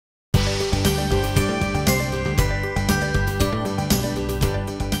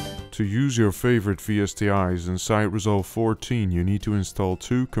To use your favorite VSTi's inside Resolve 14, you need to install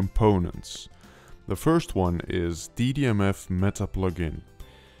two components. The first one is DDMF Metaplugin.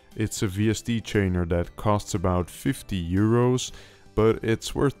 It's a VST Chainer that costs about 50 euros, but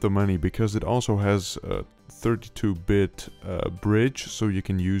it's worth the money because it also has a 32-bit bridge, so you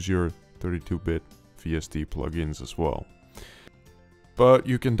can use your 32-bit VST plugins as well. But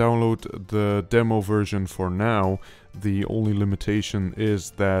you can download the demo version for now. The only limitation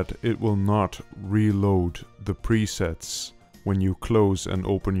is that it will not reload the presets when you close and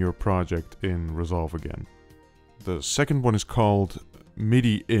open your project in Resolve again. The second one is called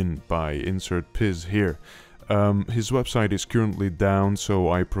MidiIn by insert Piz here. His website is currently down,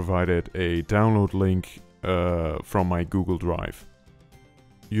 so I provided a download link from my Google Drive.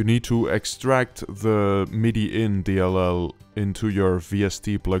 You need to extract the MidiIn DLL into your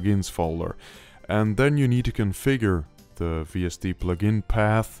VST plugins folder, and then you need to configure the VST plugin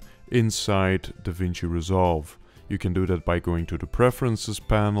path inside DaVinci Resolve. You can do that by going to the Preferences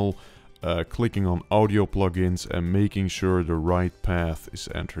panel, clicking on Audio Plugins and making sure the right path is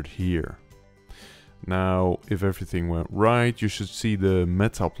entered here. Now, if everything went right, you should see the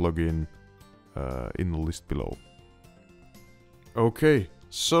Metaplugin in the list below. Okay,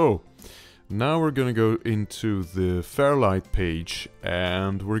 so now we're gonna go into the Fairlight page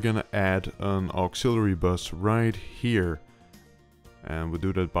and we're gonna add an auxiliary bus right here. And we'll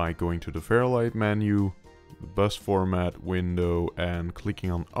do that by going to the Fairlight menu, the bus format window, and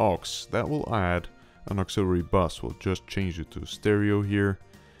clicking on aux. That will add an auxiliary bus. We'll just change it to stereo here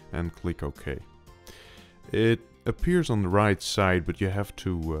and click OK. It appears on the right side, but you have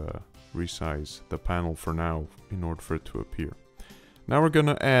to resize the panel for now in order for it to appear. Now we're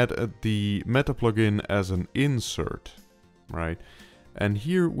gonna add the Metaplugin as an insert, right? And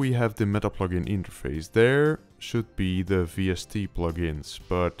here we have the Metaplugin interface. There should be the VST plugins,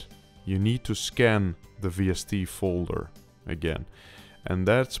 but you need to scan the VST folder again. And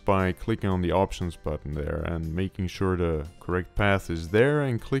that's by clicking on the options button there and making sure the correct path is there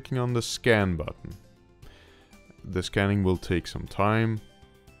and clicking on the scan button. The scanning will take some time,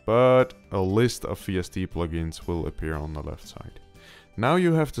 but a list of VST plugins will appear on the left side. Now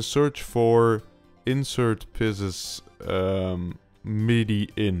you have to search for insert Piz's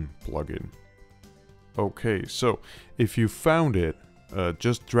MidiIn plugin. Okay, so if you found it,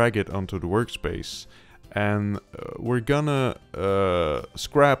 just drag it onto the workspace, and we're gonna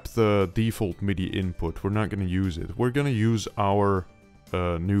scrap the default MIDI input. We're not gonna use it. We're gonna use our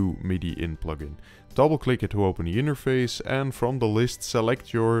new MidiIn plugin. Double click it to open the interface, and from the list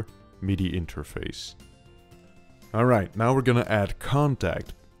select your MIDI interface. Alright, now we're gonna add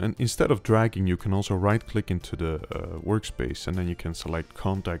contact, and instead of dragging you can also right click into the workspace and then you can select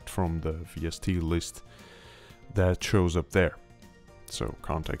contact from the VST list that shows up there. So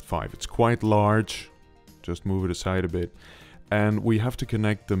contact 5, it's quite large, just move it aside a bit, and we have to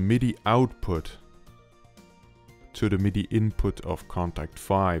connect the MIDI output to the MIDI input of contact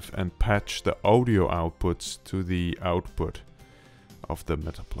 5 and patch the audio outputs to the output of the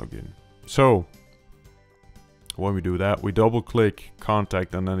Metaplugin. So when we do that, we double click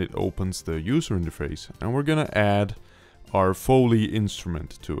contact and then it opens the user interface, and we're gonna add our Foley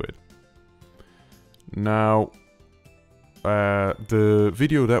instrument to it. Now the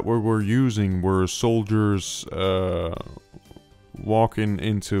video that we were using were soldiers walking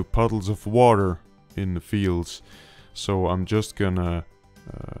into puddles of water in the fields, so I'm just gonna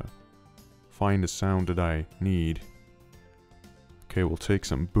find the sound that I need. Okay, we'll take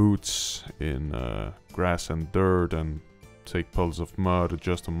some boots in grass and dirt and take puddles of mud,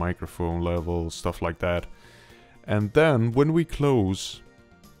 adjust the microphone level, stuff like that. And then when we close,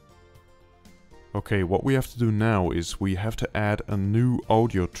 okay, what we have to do now is we have to add a new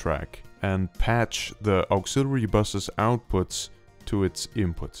audio track and patch the auxiliary bus's outputs to its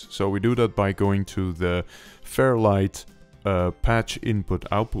inputs. So we do that by going to the Fairlight patch input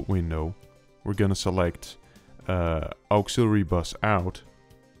output window. We're gonna select auxiliary bus out,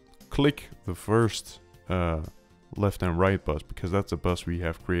 click the first left and right bus because that's the bus we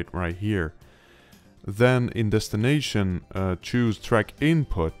have created right here. Then in destination choose track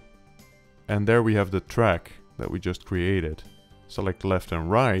input, and there we have the track that we just created. Select left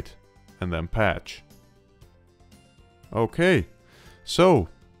and right and then patch. Okay, so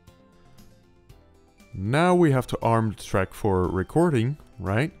now we have to arm the track for recording,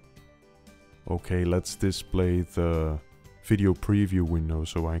 right? Okay, let's display the video preview window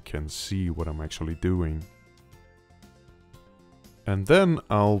so I can see what I'm actually doing. And then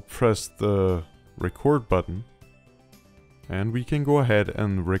I'll press the record button and we can go ahead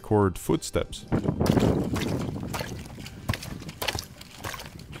and record footsteps.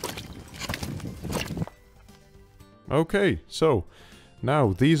 Okay, so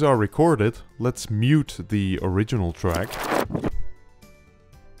now these are recorded. Let's mute the original track.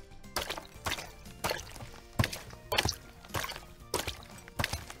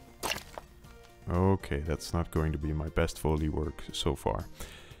 Okay, that's not going to be my best Foley work so far.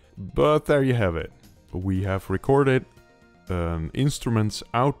 But there you have it. We have recorded an instrument's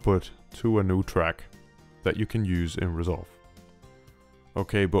output to a new track that you can use in Resolve.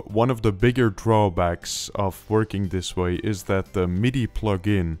 Okay, but one of the bigger drawbacks of working this way is that the MIDI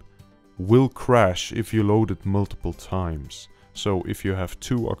plugin will crash if you load it multiple times. So if you have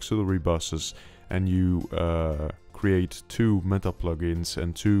two auxiliary buses and you create two Metaplugins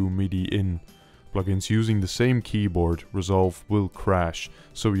and two MidiIn plugins using the same keyboard, Resolve will crash.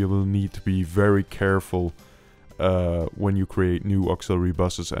 So you will need to be very careful when you create new auxiliary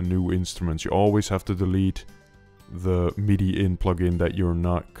buses and new instruments. You always have to delete the MidiIn plugin that you're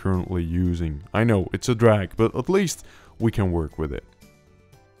not currently using. I know, it's a drag, but at least we can work with it.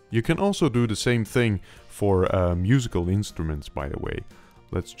 You can also do the same thing for musical instruments, by the way.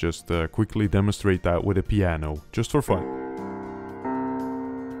 Let's just quickly demonstrate that with a piano, just for fun.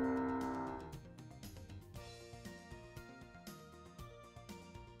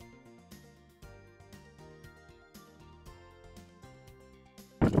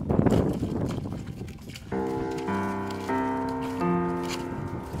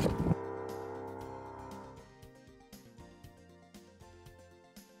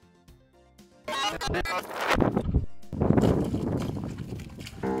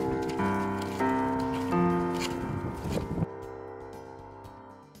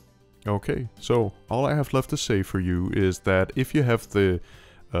 Okay, so all I have left to say for you is that if you have the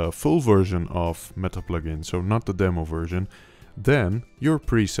full version of Metaplugin, so not the demo version, then your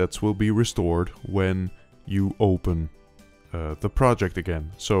presets will be restored when you open the project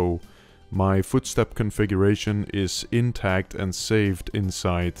again. So my footstep configuration is intact and saved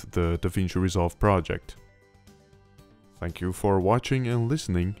inside the DaVinci Resolve project. Thank you for watching and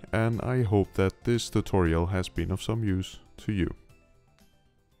listening, and I hope that this tutorial has been of some use to you.